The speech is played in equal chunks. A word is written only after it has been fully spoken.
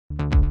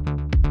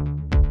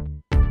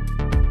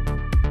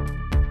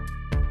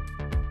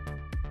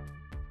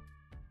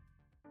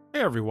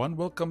everyone,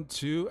 welcome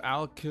to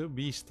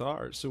Alchemy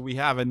Stars. So we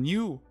have a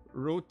new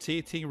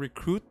rotating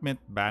recruitment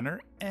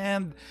banner,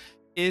 and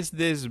is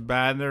this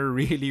banner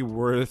really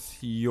worth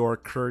your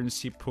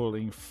currency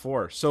pulling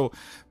for? So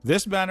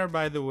this banner,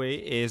 by the way,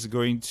 is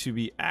going to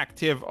be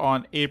active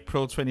on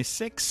April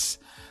 26th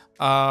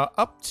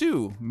up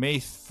to May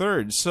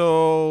 3rd.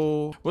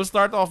 So we'll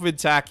start off with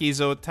Taki.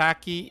 So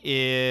Taki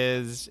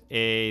is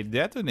a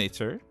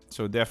detonator,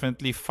 so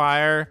definitely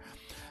fire.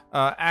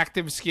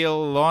 Active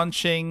skill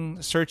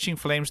launching searching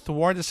flames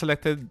toward the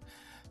selected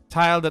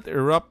tile that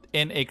erupt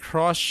in a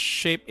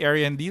cross-shaped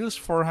area and deals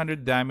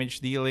 400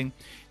 damage, dealing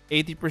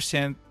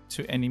 80%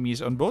 to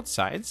enemies on both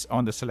sides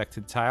on the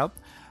selected tile.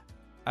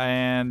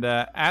 And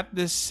at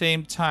the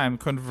same time,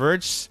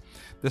 converts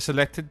the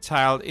selected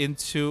tile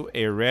into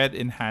a red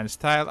enhanced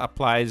tile,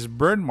 applies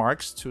burn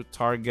marks to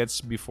targets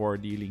before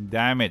dealing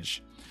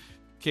damage.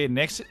 Okay,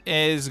 next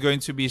is going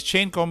to be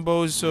chain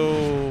combos.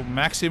 So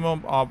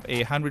maximum of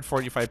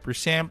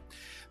 145%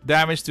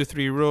 damage to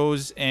 3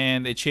 rows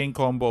and a chain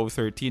combo of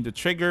 13 to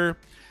trigger.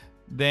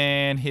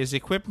 Then his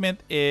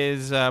equipment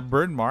is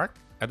burn mark.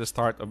 At the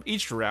start of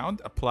each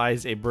round,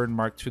 applies a burn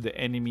mark to the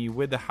enemy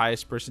with the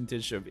highest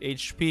percentage of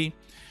HP,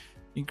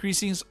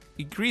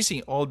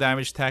 increasing all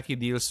damage Taki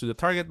deals to the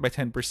target by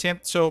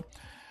 10%. So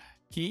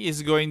he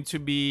is going to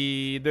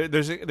be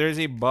there's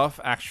a buff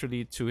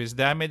actually to his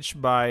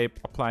damage by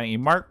applying a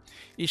mark.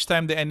 Each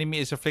time the enemy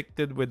is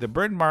afflicted with the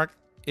burn mark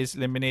is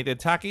eliminated,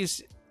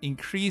 Taki's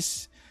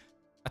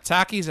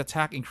attack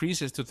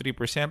increases to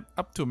 3%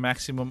 up to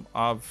maximum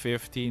of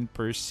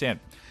 15%.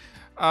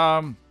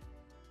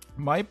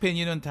 My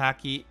opinion on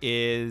Taki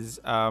is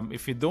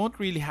if you don't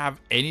really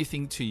have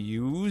anything to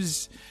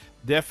use,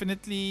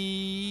 definitely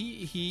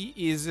he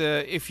is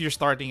if you're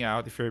starting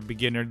out, if you're a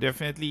beginner,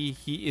 definitely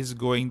he is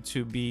going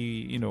to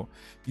be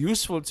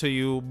useful to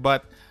you,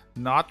 but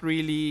not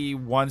really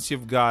once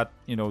you've got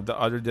the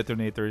other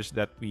detonators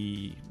that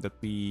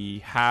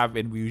we have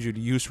and we usually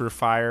use for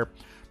fire,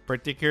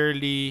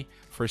 particularly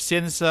for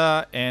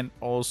Sinsa and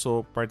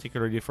also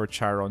particularly for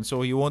Charon.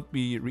 So he won't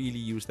be really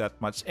used that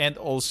much, and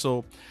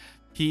also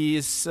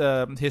his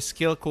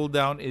skill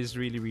cooldown is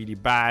really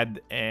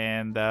bad.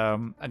 And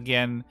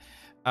again,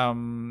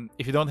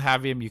 if you don't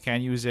have him, you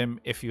can use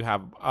him. If you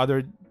have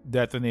other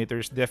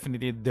detonators,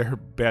 definitely they're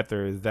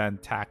better than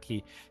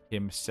Taki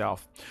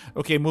himself.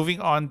 Okay,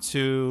 moving on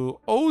to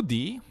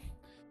Odi.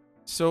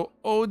 So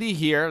Odi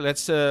here,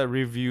 let's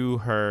review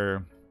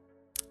her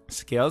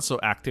skill. So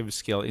active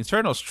skill,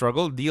 internal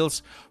struggle,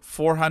 deals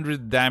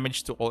 400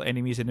 damage to all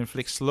enemies and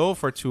inflicts slow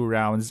for 2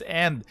 rounds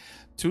and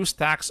 2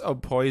 stacks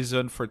of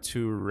poison for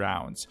 2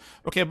 rounds.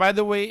 Okay, by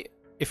the way,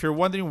 if you're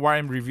wondering why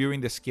I'm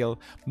reviewing the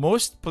skill,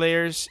 most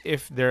players,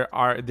 if they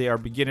are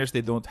beginners,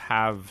 they don't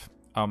have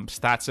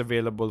stats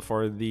available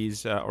for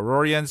these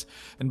Aurorians.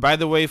 And by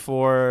the way,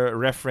 for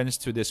reference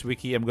to this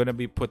wiki, I'm going to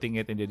be putting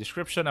it in the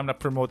description. I'm not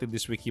promoting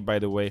this wiki, by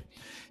the way.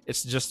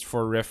 It's just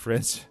for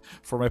reference,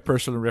 for my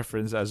personal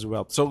reference as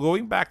well. So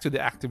going back to the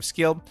active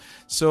skill,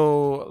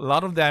 so a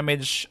lot of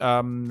damage.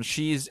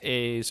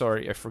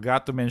 Sorry, I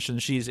forgot to mention,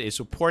 she's a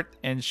support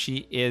and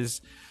she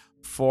is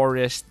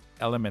forest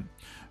element.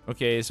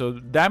 Okay, so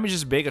damage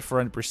is big at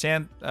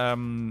 400%,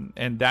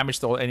 and damage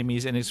to all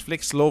enemies, and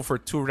inflicts slow for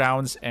 2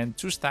 rounds and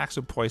 2 stacks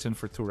of poison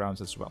for 2 rounds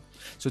as well.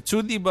 So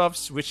 2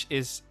 debuffs, which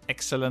is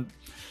excellent.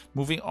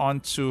 Moving on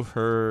to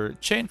her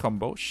chain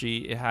combo,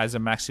 she has a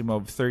maximum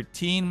of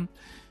 13,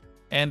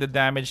 and the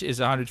damage is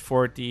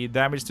 140.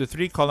 Damage to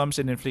 3 columns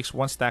and inflicts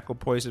 1 stack of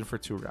poison for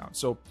 2 rounds.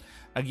 So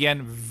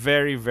again,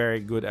 very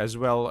good as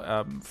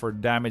well for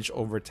damage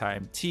over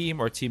time team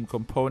or team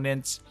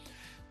components.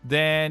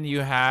 Then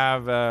you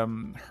have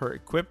her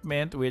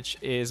equipment, which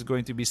is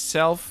going to be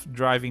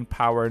self-driving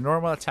power.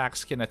 Normal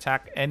attacks can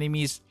attack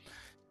enemies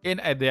in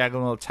a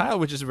diagonal tile,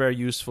 which is very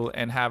useful,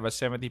 and have a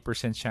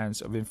 70% chance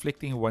of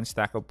inflicting 1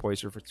 stack of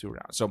poison for 2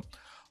 rounds. So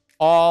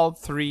all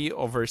 3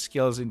 of her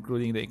skills,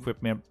 including the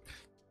equipment,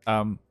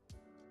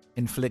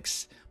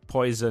 inflicts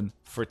poison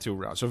for 2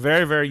 rounds. So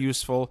very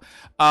useful.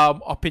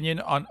 Opinion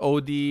on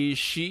Odi,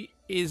 she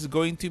is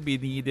going to be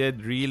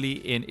needed really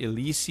in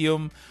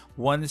Elysium.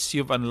 Once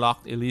you've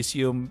unlocked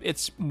Elysium,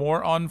 it's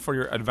more on for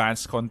your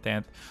advanced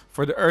content.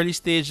 For the early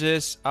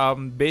stages,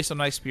 based on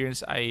my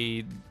experience,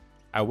 I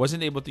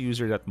wasn't able to use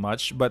her that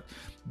much, but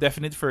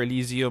definitely for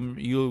Elysium,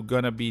 you're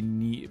gonna be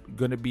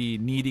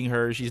needing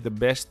her. She's the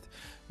best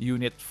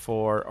unit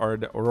or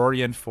the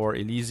Aurorian for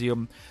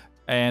Elysium,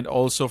 and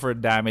also for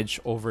damage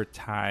over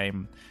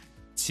time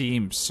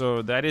teams.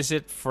 So that is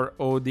it for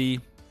Odi.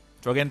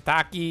 So again,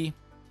 Taki,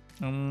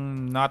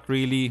 not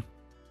really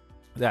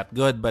that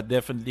good, but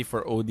definitely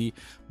for Odi,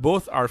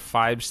 both are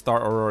 5-star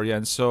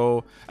Aurorians.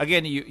 So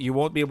again, you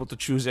won't be able to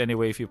choose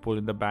anyway if you pull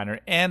in the banner.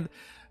 And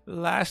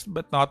last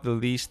but not the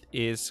least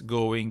is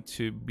going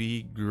to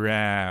be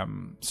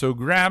Graham. So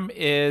Graham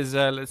is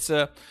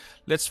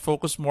let's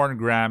focus more on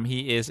Graham.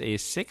 He is a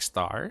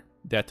 6-star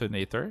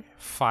detonator,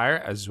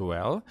 fire as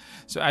well.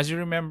 So as you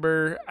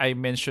remember, I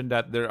mentioned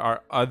that there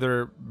are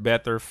other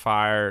better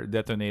fire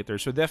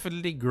detonators. So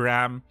definitely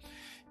Graham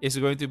is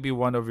going to be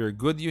one of your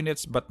good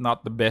units, but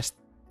not the best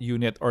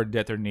unit or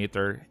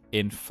detonator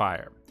in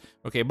fire.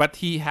 Okay, but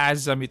he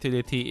has some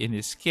utility in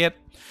his kit,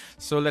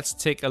 so let's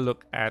take a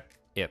look at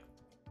it.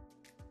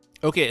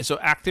 Okay, so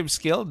active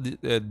skill,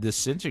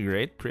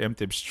 disintegrate,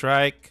 preemptive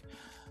strike.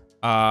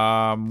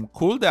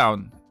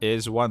 Cooldown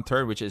is 1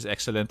 turn, which is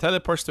excellent.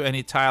 Teleports to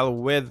any tile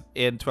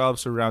within 12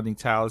 surrounding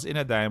tiles in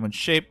a diamond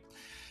shape,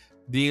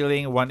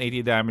 dealing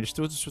 180 damage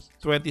to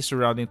 20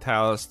 surrounding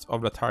tiles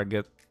of the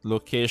target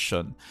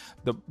location.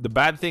 The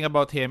bad thing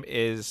about him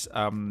is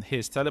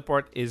his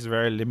teleport is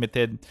very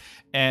limited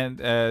and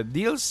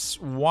deals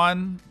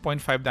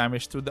 1.5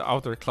 damage to the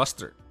outer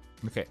cluster.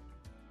 Okay,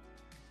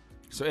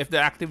 so if the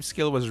active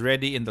skill was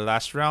ready in the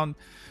last round,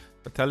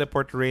 the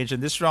teleport range in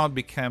this round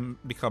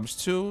becomes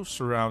 2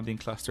 surrounding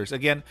clusters.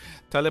 Again,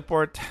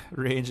 teleport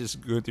range is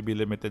going to be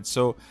limited,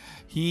 so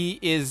he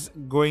is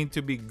going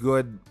to be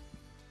good,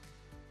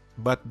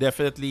 but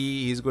definitely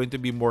he's going to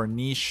be more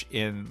niche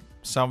in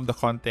some of the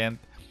content.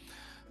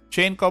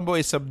 Chain combo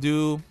is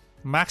subdue.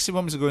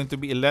 Maximum is going to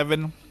be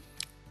 11.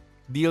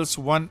 Deals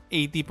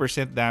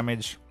 180%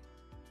 damage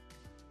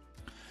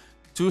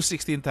to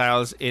 16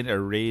 tiles in a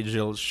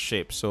radial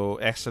shape. So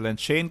excellent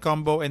chain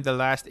combo. And the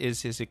last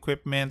is his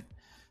equipment,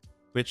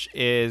 which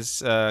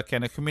is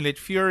can accumulate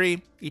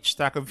fury. Each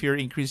stack of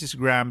fury increases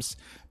Graham's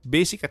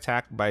basic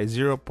attack by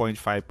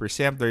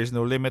 0.5%. There is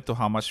no limit to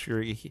how much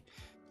fury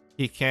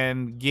he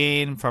can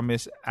gain from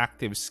his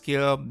active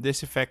skill.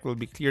 This effect will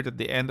be cleared at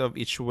the end of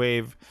each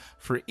wave.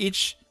 For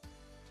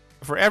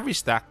every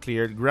stack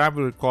cleared, Graham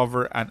will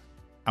recover an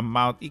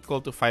amount equal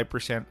to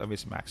 5% of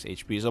his max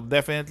HP. So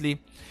definitely,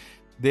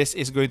 this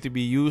is going to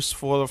be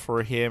useful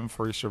for him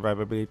for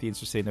survivability and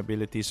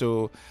sustainability.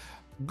 So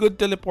good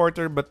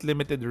teleporter, but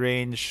limited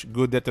range.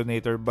 Good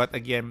detonator, but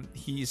again,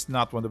 he's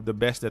not one of the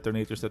best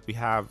detonators that we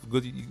have.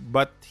 Good,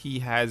 but he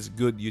has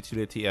good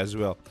utility as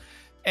well.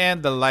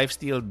 And the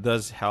lifesteal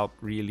does help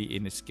really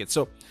in his kit.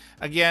 So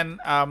again,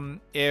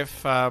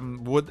 if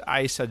would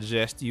I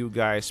suggest you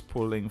guys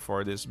pulling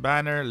for this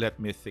banner? Let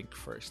me think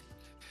first.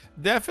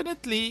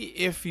 Definitely,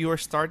 if you're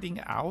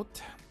starting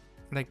out,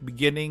 like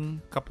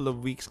beginning, couple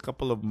of weeks,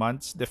 couple of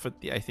months,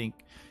 definitely I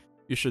think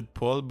you should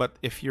pull. But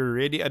if you're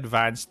really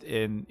advanced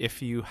in,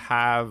 if you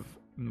have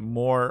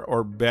more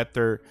or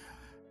better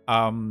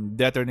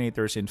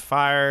detonators in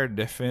fire,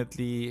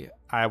 definitely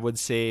I would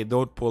say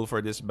don't pull for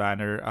this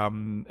banner.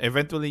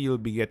 Eventually you'll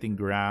be getting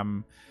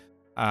Graham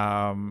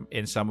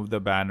in some of the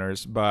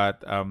banners,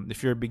 but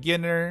if you're a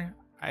beginner,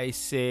 I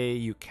say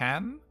you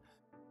can,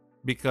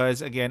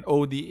 because again,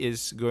 Odi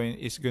is going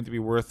to be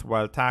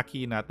worthwhile.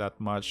 Taki, not that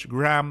much.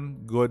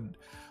 Graham, good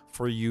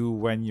for you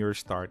when you're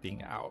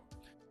starting out.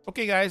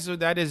 Okay guys, so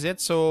that is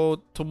it.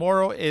 So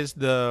tomorrow is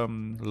the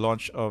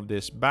launch of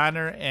this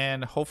banner,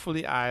 and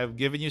hopefully I've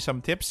given you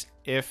some tips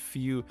if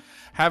you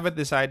haven't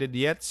decided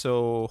yet.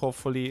 So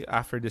hopefully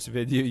after this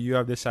video you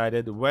have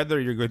decided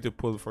whether you're going to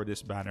pull for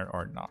this banner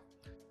or not.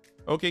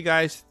 Okay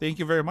guys, thank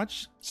you very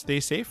much. Stay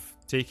safe,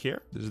 take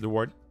care. This is the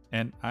Warden,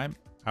 and I'm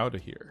out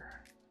of here.